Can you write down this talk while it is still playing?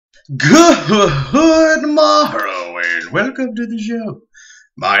Good morrow and welcome to the show.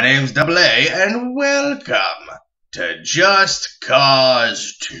 My name's DoubleA and welcome to Just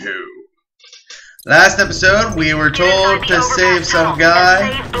Cause 2. Last episode we were told to save some guy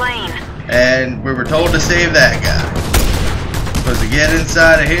and we were told to save that guy. Supposed to get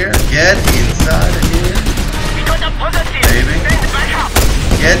inside of here. Get inside of here. Baby.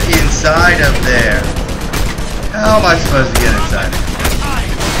 Get inside of there. How am I supposed to get inside of here?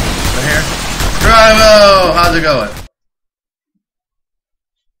 Here. Bravo! How's it going?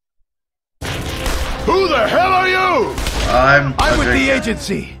 Who the hell are you? I'm with the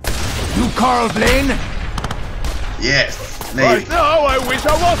agency. You Carl Blaine? Yes, maybe. Right now, I wish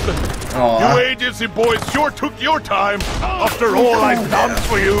I wasn't. Aww. You agency boys sure took your time after all I've done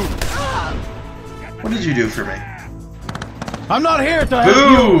for you. What did you do for me? I'm not here to help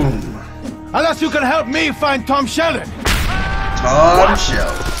you. Unless you can help me find Tom Sheldon. Tom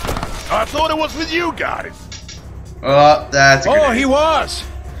Sheldon. I thought it was with you guys. Oh, that's a good he was.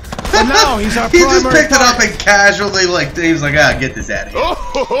 And now he's our He just picked it up and casually, he was like, get this out of here.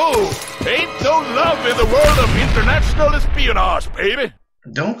 Oh, ain't no love in the world of international espionage, baby.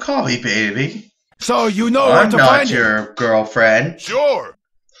 Don't call me baby. So you know where to find I'm not your girlfriend. Sure.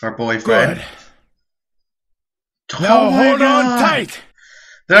 Or boyfriend. Good. Now hold on tight.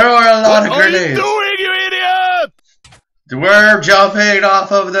 There are a lot of grenades. What are you doing, you idiot? We're jumping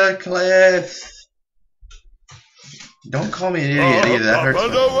off of the cliff. Don't call me an idiot either. That hurts.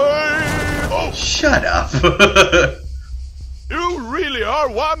 Oh. Shut up. You really are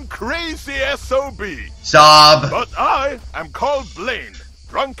one crazy SOB. Sob. But I am called Blaine,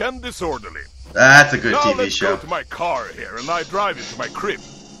 drunk and disorderly. That's a good now TV let's show. Go to my car here, and I drive it to my crib.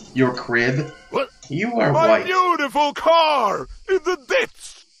 Your crib? What? You are my white. Beautiful car in the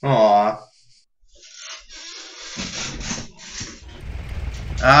ditch. Aww.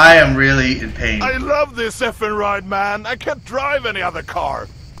 I am really in pain. I love this effing ride, man. I can't drive any other car.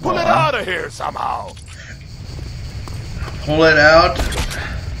 Pull it out of here somehow. Pull it out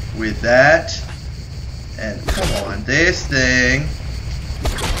with that. And come on, this thing.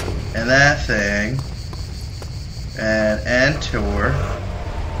 And that thing. And enter.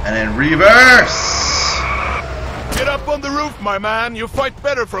 And then reverse. Get up on the roof, my man. You fight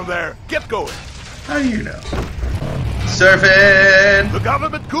better from there. Get going. How do you know? Surfing! The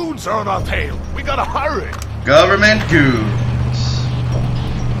government goons are on our tail. We gotta hurry. Government goons.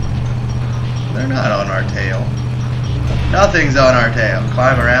 They're not on our tail. Nothing's on our tail.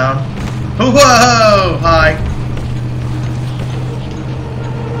 Climb around. Whoa! Hi.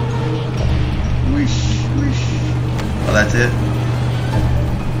 Whoosh, whoosh. Oh, that's it.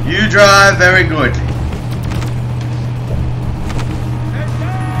 You drive very good.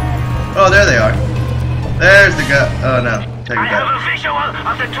 Oh, there they are. There's the guy. Oh no. Take it back. I have a visual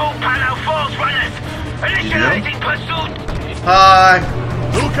of the two Panel Falls runners. Initiating pursuit. Hi.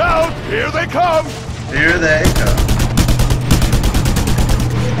 Look out! Here they come! Here they come.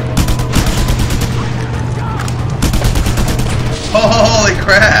 Holy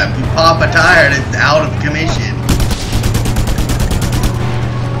crap! You pop a tire and it's out of commission.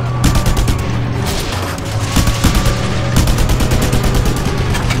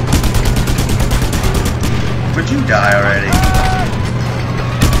 Would you die already?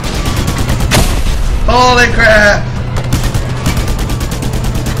 Holy crap!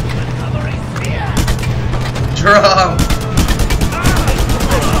 Drum!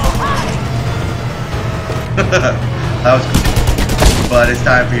 That was cool. But it's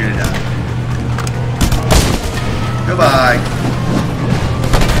time for you to die. Goodbye.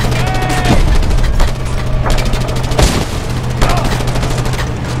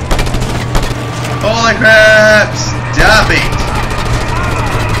 Holy crap! Stop it!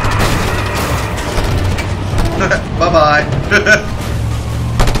 Bye-bye.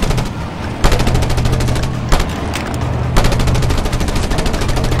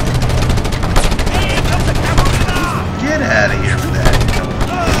 Get out of here with that.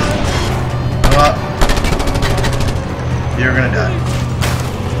 Oh. You're gonna die.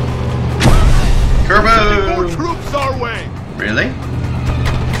 Turbo! More troops our way! Really?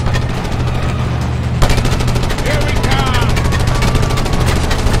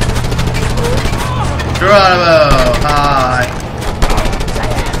 Geronimo! Hi!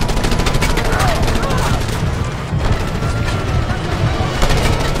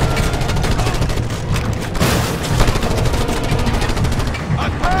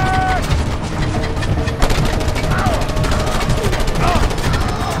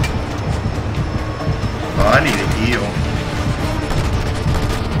 Oh, I need a heal.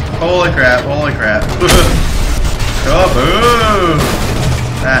 Holy crap, holy crap. Kaboom!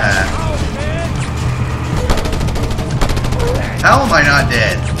 Ah. How am I not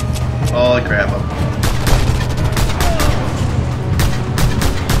dead? Holy crap.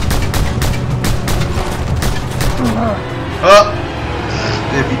 Oh!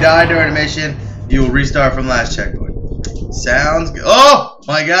 If you die during a mission, you will restart from last checkpoint. Sounds good. Oh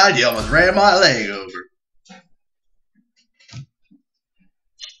my god, you almost ran my leg over.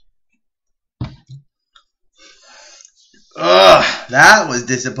 Ugh, that was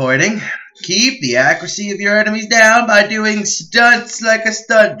disappointing. Keep the accuracy of your enemies down by doing stunts like a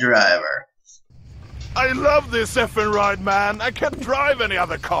stunt driver. I love this effing ride, man. I can't drive any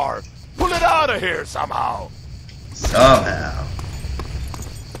other car. Pull it out of here somehow. Somehow.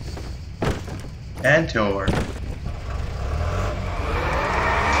 And Tor.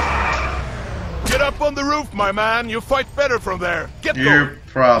 Get up on the roof, my man. You fight better from there. Get going. You're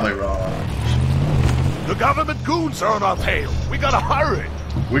probably wrong. The government goons are on our tail. We gotta hurry.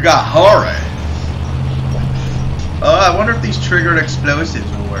 We got hurry. I wonder if these triggered explosives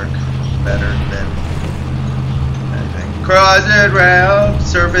will work better than anything. Cruising round,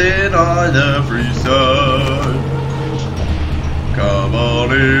 surfing on the free side. Come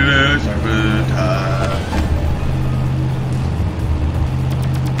on in and surfing time.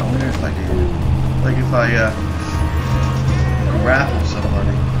 I wonder if I do. Like if I grapple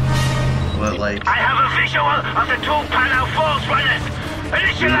somebody. But like I have a visual of the two Panel Falls runners.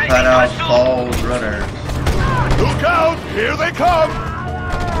 Initializing Panel pursuit. Falls runners. Look out! Here they come!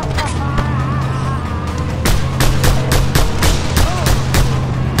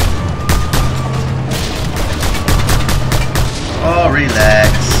 Oh,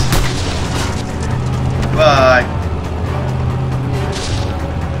 relax. Bye.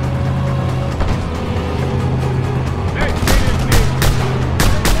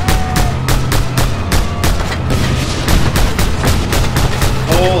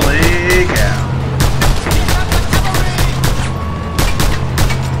 Holy cow.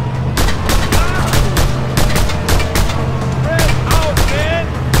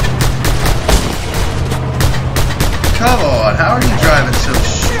 Come on, how are you driving so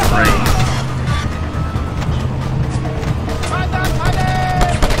straight?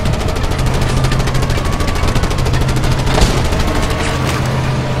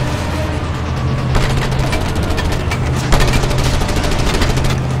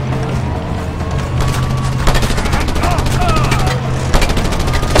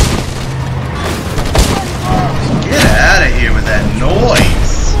 Get out of here with that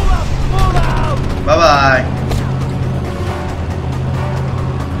noise. Bye-bye.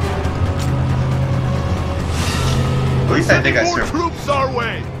 At least I think I troops our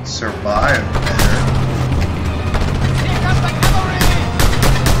way. survived better.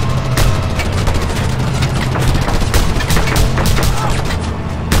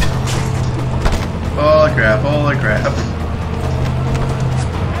 Holy crap, holy crap.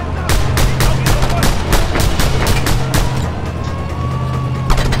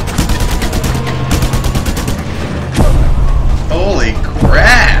 Holy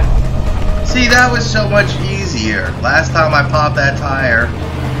crap! See, that was so much easier. Last time I popped that tire,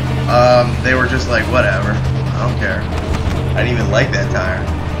 they were just like, whatever. I don't care. I didn't even like that tire.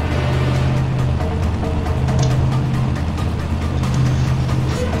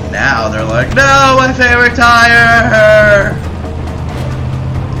 Now they're like, no, my favorite tire!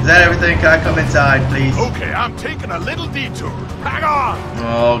 Is that everything? Can I come inside, please? Okay, I'm taking a little detour. Hang on!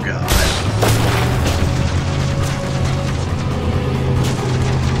 Oh, God.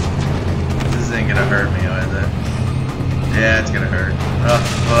 This ain't gonna hurt me, is it? Yeah, it's gonna hurt.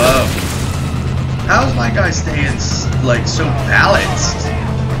 Oh. How's my guy staying, like, so balanced?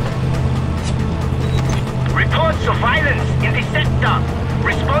 Reports of violence in the sector.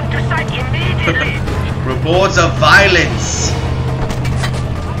 Respond to site immediately. Reports of violence.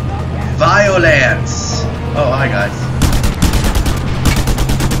 Violence. Oh, hi, guys.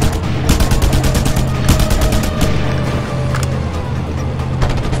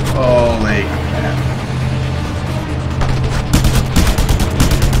 Holy crap.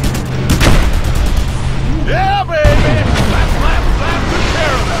 Yeah, baby! Slap, took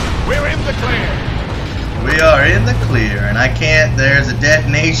care of them. We're in the clear. We are in the clear, and I can't. There's a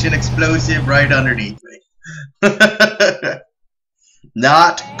detonation explosive right underneath me.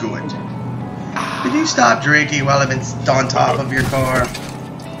 Not good. Did you stop drinking while I've been on top of your car?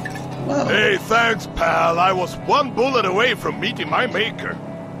 Whoa. Hey, thanks, pal. I was one bullet away from meeting my maker.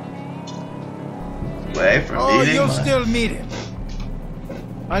 Away from meeting you'll my... still meet him.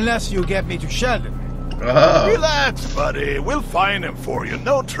 Unless you get me to Sheldon. Oh. Relax, buddy. We'll find him for you.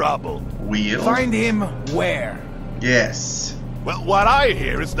 No trouble. Wheel? Find him where? Yes. Well, what I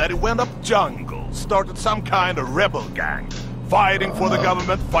hear is that he went up jungle, started some kind of rebel gang. Fighting for the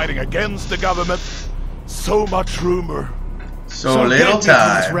government, fighting against the government. So much rumor. So little get me to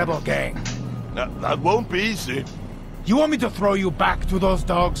this time. rebel gang. That won't be easy. You want me to throw you back to those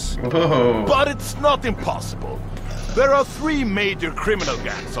dogs? Whoa. But it's not impossible. There are 3 major criminal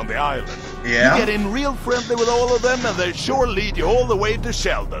gangs on the island. Yeah? You get in real friendly with all of them and they sure lead you all the way to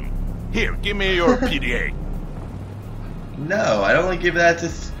Sheldon. Here, give me your PDA. No, I'd only give that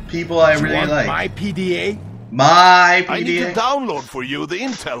to people I You really want like. my PDA? My I need to PDA? download for you the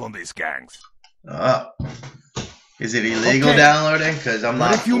intel on these gangs. Is it illegal Okay. downloading? Because I'm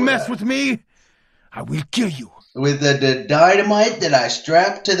not. But if you for mess that. with me, I will kill you. With the dynamite that I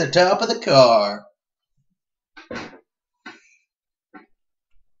strapped to the top of the car.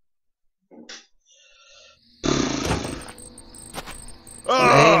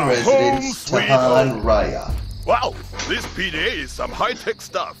 Lane Home residence sweet Tahan home. Raya. Wow, this PDA is some high-tech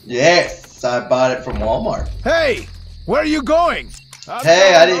stuff. Yes, I bought it from Walmart. Hey, where are you going? I'm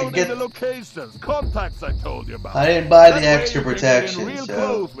Hey, I didn't downloading get- the locations, contacts I told you about. I didn't buy That the way extra you can get protection, in real so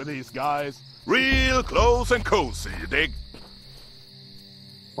close with these guys. Real close and cozy, you dig?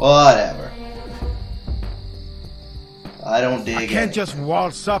 whatever. I don't dig I can't it. just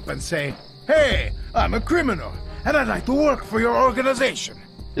waltz up and say, hey, I'm a criminal, and I'd like to work for your organization.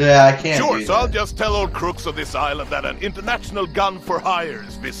 Yeah, I can't Sure, do so I'll that. just tell old crooks of this island that an international gun for hire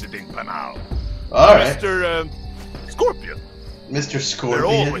is visiting Panau. All right, Mr. Scorpion. Mr. They're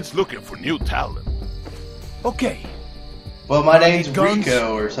Scorpion. always looking for new talent. Okay, Well, my name's guns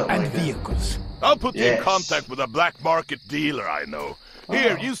Rico or something and like that. vehicles. I'll put you in Yes. contact with a black market dealer I know.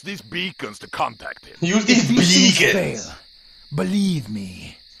 Here, Oh. use these beacons to contact him. Use If these these things beacons. fail, believe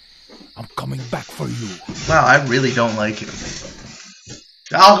me, I'm coming back for you. Wow, I really don't like him.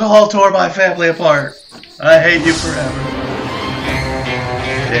 Alcohol tore my family apart. I hate you forever.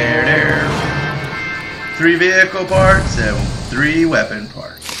 There. 3 vehicle parts and 3 weapon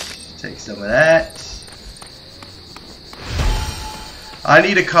parts. Take some of that. I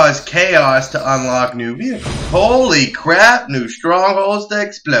need to cause chaos to unlock new vehicles. Holy crap, new strongholds to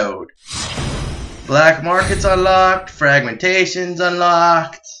explode. Black market's unlocked, fragmentation's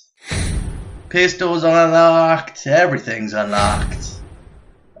unlocked, pistols unlocked, everything's unlocked.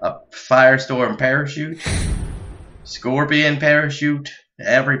 A firestorm parachute, scorpion parachute,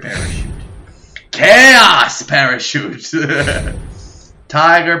 every parachute. Chaos parachute!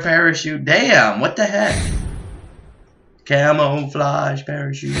 Tiger parachute, damn, what the heck? Camouflage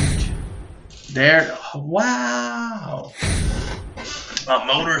parachute. There, wow. A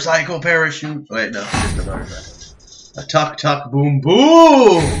motorcycle parachute. Wait, no, just a motorcycle. A tuck boom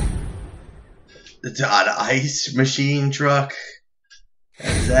boom. An ice machine truck.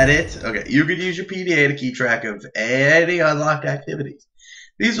 Is that it? Okay, you can use your PDA to keep track of any unlocked activities.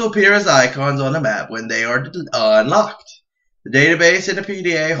 These will appear as icons on the map when they are unlocked. The database in the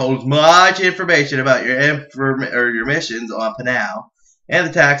PDA holds much information about your missions on Panau and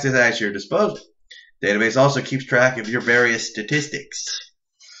the taxes at your disposal. The database also keeps track of your various statistics.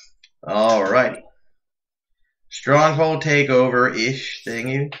 Alrighty. Stronghold takeover-ish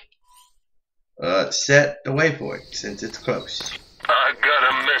thingy. Set the waypoint since it's close. I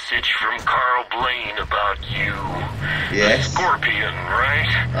got a message from Carl Blaine about you. Yes. The Scorpion, right?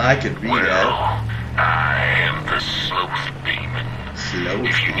 I could read Well, that. I am the Sloth Demon. Slow.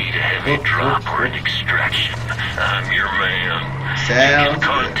 If you need a heavy drop or an extraction, I'm your man. You Sounds can good.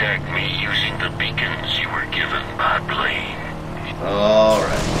 contact me using the beacons you were given by Blaine.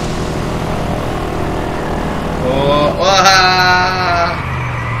 Alright.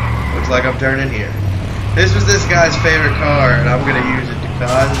 Oh, looks like I'm turning here. This was this guy's favorite car, and I'm gonna use it to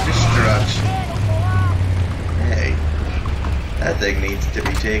cause destruction. Hey, that thing needs to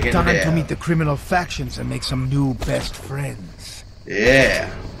be taken Time to down. meet the criminal factions and make some new best friends. Yeah.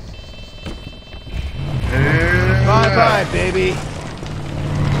 Bye-bye, baby.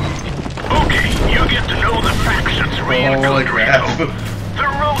 Okay, you get to know the factions real Holy good, crap. Rico. The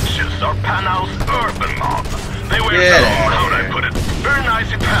Roaches are Panau's urban mob. They wear Yeah. some, how'd I put it, very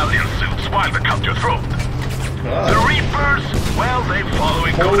nice Italian suits while they cut your throat. The Oh. Reapers, well, they follow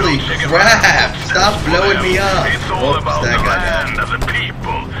in Holy crap! Stop blowing me up. It's all Oops, about that the got land and the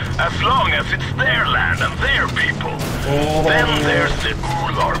people, as long as it's their land and their people. Oh. Then there's the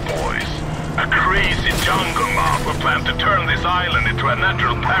Ular boys, a crazy jungle mob who plan to turn this island into a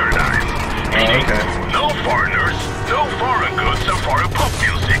natural paradise. Meaning, okay. no foreigners, no foreign goods, and foreign pop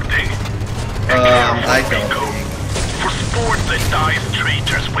music thing. I don't. Rico. For sport, they dice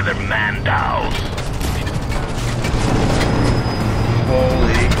traitors with their man-dows.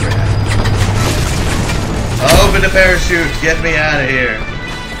 Holy crap. Open the parachute. Get me out of here.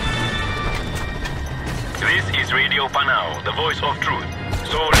 This is Radio Panau, the voice of truth.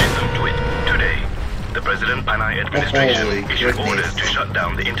 So listen to it. Today, the President Panay administration issued orders to shut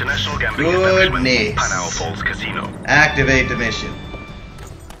down the international gambling establishment, Panau Falls Casino. Activate the mission.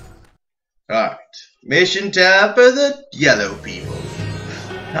 Alright. Mission time for the yellow people.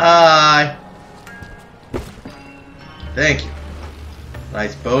 Hi. Thank you.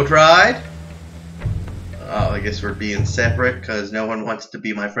 Nice boat ride. Oh, I guess we're being separate because no one wants to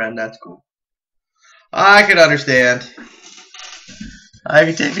be my friend. That's cool. I can understand. I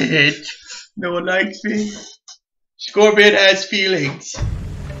can take a hit. No one likes me. Scorpion has feelings.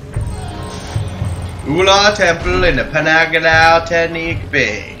 Ula Temple in the Panaganao Technique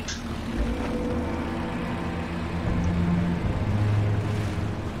Bay.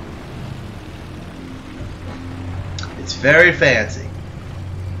 It's very fancy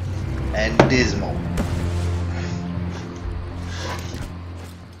and dismal.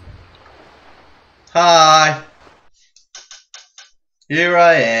 Hi. Here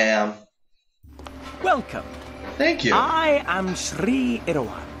I am. Welcome. Thank you. I am Sri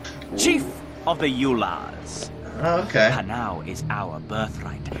Irwan, Chief of the Yulas. Okay. Panau is our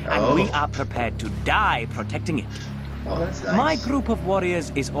birthright, and Oh. we are prepared to die protecting it. Oh, that's nice. My group of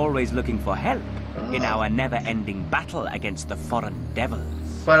warriors is always looking for help in Oh. our never-ending battle against the foreign devils.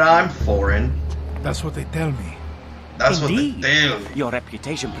 But I'm foreign. That's what they tell me. That's Indeed. what they do. Your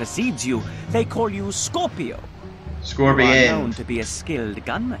reputation precedes you. They call you Scorpio. You are Scorpion. known to be a skilled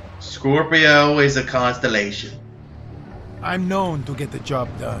gunman. Scorpio is a constellation. I'm known to get the job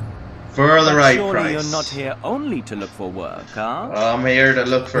done. For the But right surely price. you're not here only to look for work, huh? I'm here to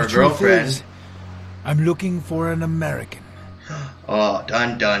look for The a truth girlfriend. is, I'm looking for an American. Oh,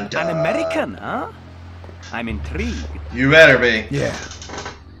 dun dun dun. An American, huh? I'm intrigued. You better be. Yeah.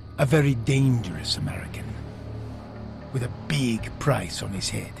 A very dangerous American. With a big price on his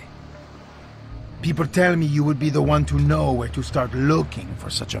head. People tell me you would be the one to know where to start looking for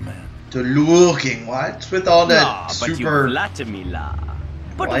such a man. To looking, what's with all that Nah, but you super... flatter me, La.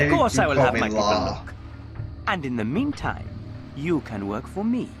 But Why of course you I will call have me my people La? look. And in the meantime, you can work for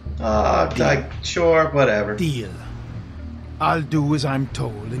me. like, sure, whatever. Deal. I'll do as I'm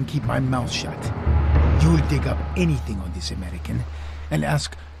told and keep my mouth shut. You'll dig up anything on this American and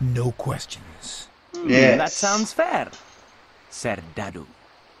ask no questions. Yes. That sounds fair. Serdadu.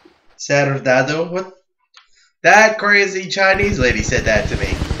 Serdado? What? That crazy Chinese lady said that to me.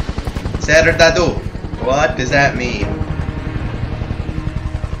 Serdado. What does that mean?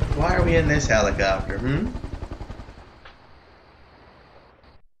 Why are we in this helicopter,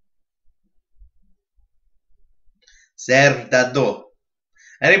 Serdado.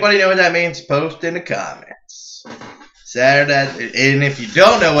 Anybody know what that means? Post in the comments. Serdado. And if you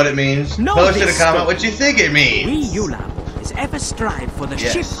don't know what it means, Know post in a this comment story. what you think it means. We Yula boys ever strive for the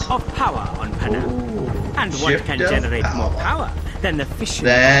Yes. shift of power on Panau. Ooh, And what shift can of generate more power. power than the fission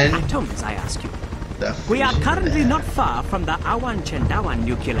Then- of atoms, I ask you? The We are fission currently of not far from the Awan Chendawan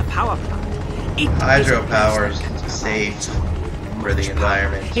nuclear power plant. It is a hydropower place that can is safe provide for the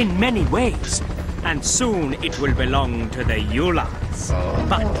environment. in many ways, and soon it will belong to the Yulans. Oh.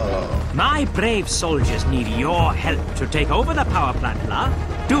 But my brave soldiers need your help to take over the power plant, La.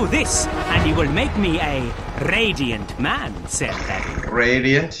 Do this, and you will make me a radiant man, said that.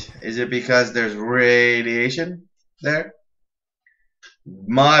 Radiant? Is it because there's radiation there?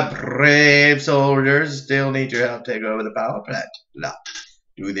 My brave soldiers still need your help to take over the power plant. La.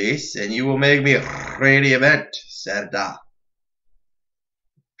 Do this, and you will make me radiant, Serda.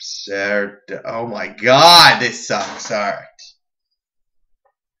 Serda. Oh my god, this sucks. Alright.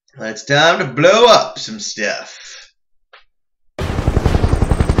 It's time to blow up some stuff.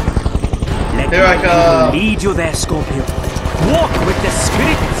 Let Here I my come. people lead you there, Scorpio. Walk with the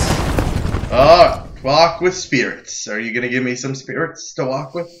spirits. Alright, walk with spirits. Are you gonna give me some spirits to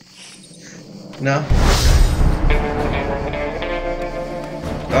walk with? No?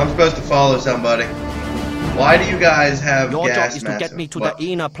 I'm supposed to follow somebody. Why do you guys have Your gas job is to masks? get me to What?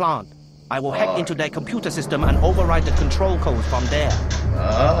 the inner plant. I will hack into their computer system and override the control codes from there.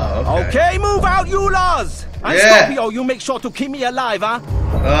 Oh, okay. Okay, move out, you laws! I'm Yeah. Scorpio, you make sure to keep me alive, huh?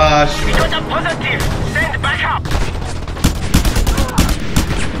 Sure. Got a positive! Send backup!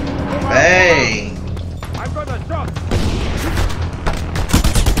 Bang!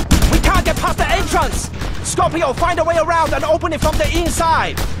 We can't get past the entrance! Scorpio, find a way around and open it from the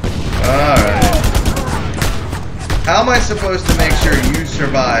inside! Alright. How am I supposed to make sure you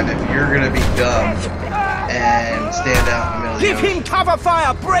survive if you're gonna be dumb and stand out in the middle of the Give him ocean? cover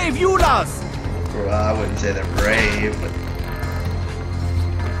fire, brave Yulas! Well, I wouldn't say they're brave, but...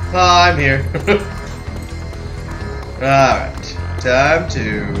 Oh, I'm here. Alright. Time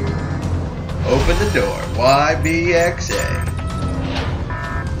to Open the door. YBXA.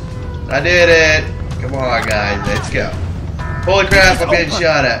 I did it. Come on, guys. Let's go. Holy crap, I'm getting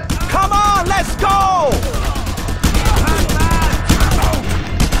shot at. Come on, let's go!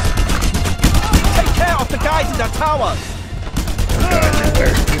 Take care of the guys in the towers. Guys,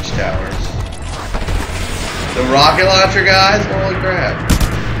 where? Which towers? The rocket launcher guys? Holy crap.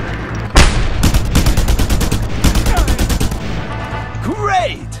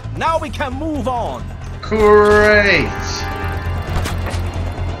 Great! Now we can move on. Great.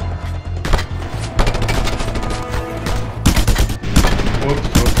 Whoops,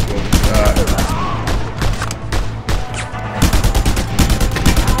 whoops, whoops.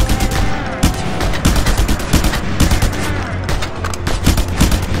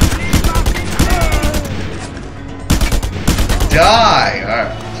 Die!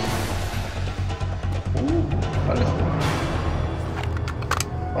 Alright. Ooh, hello.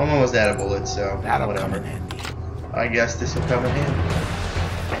 I'm almost out of bullets, so That'll come whatever. in handy. I guess this will come in handy.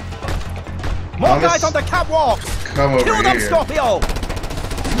 More guys on the catwalk! Come over Kill them, here. Scorpio!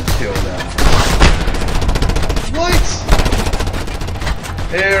 Kill them. What?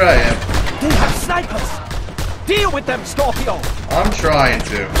 Here I am. They have snipers! Deal with them, Scorpio! I'm trying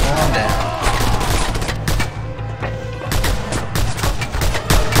to. Calm down.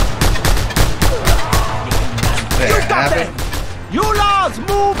 You got them! You lads,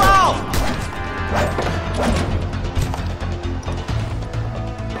 move out!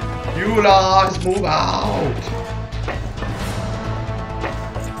 You lads, move out!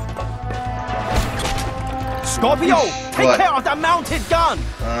 Scorpio, take What? care of the mounted gun!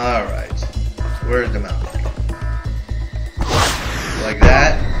 Alright. Where's the mountain? Like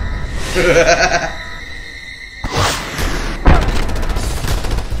that?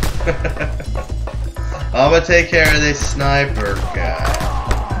 I'm gonna take care of this sniper guy.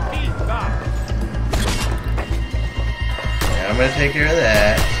 And I'm gonna take care of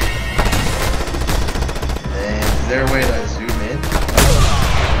that. And is there a way to zoom in?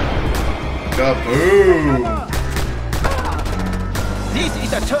 Kaboom! This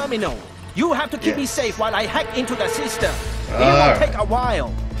is a terminal. You have to keep me safe while I hack into the system. It will Alright. take a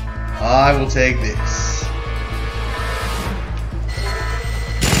while. I will take this.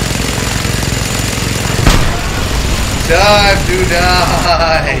 Time to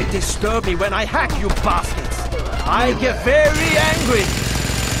die! Don't disturb me when I hack, you bastards. I get very angry.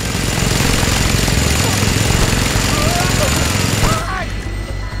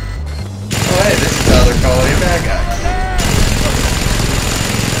 Oh hey, this is how they're calling you bad guys.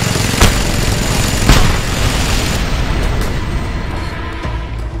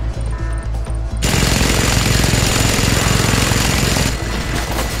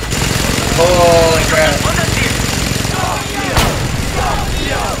 Holy crap.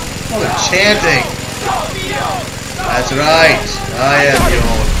 Oh, they're chanting. That's right. I am your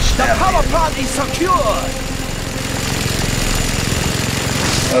The power champion. plant is secured.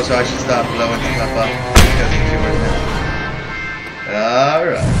 Oh, so I should stop blowing stuff up because it's yours now.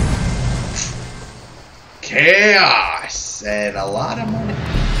 Alright. Chaos and a lot of money.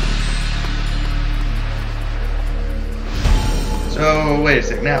 So, wait a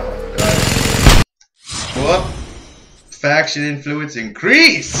second now. Whoop. Faction influence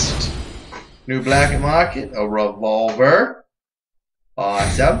increased. New black market, a revolver.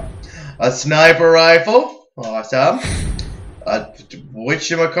 Awesome. A sniper rifle. Awesome. A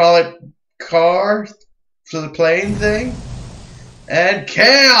whatchamacallit car for the plane thing. And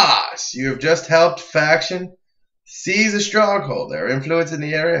chaos! You have just helped faction seize a stronghold. Their influence in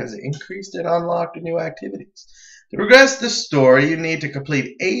the area has increased and unlocked new activities. To progress the story, you need to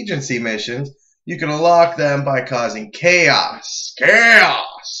complete agency missions. You can unlock them by causing chaos.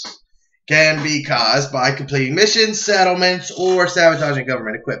 Chaos can be caused by completing missions, settlements, or sabotaging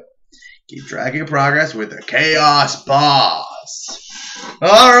government equipment. Keep track of your progress with the Chaos Boss.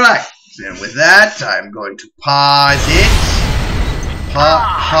 Alright, and with that, I'm going to pause it.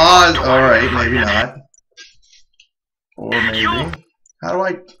 Pause. Alright, maybe not. Or maybe. How do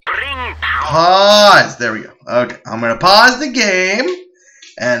I pause? There we go. Okay, I'm going to pause the game.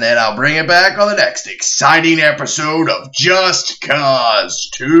 And then I'll bring it back on the next exciting episode of Just Cause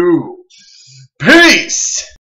 2. Peace!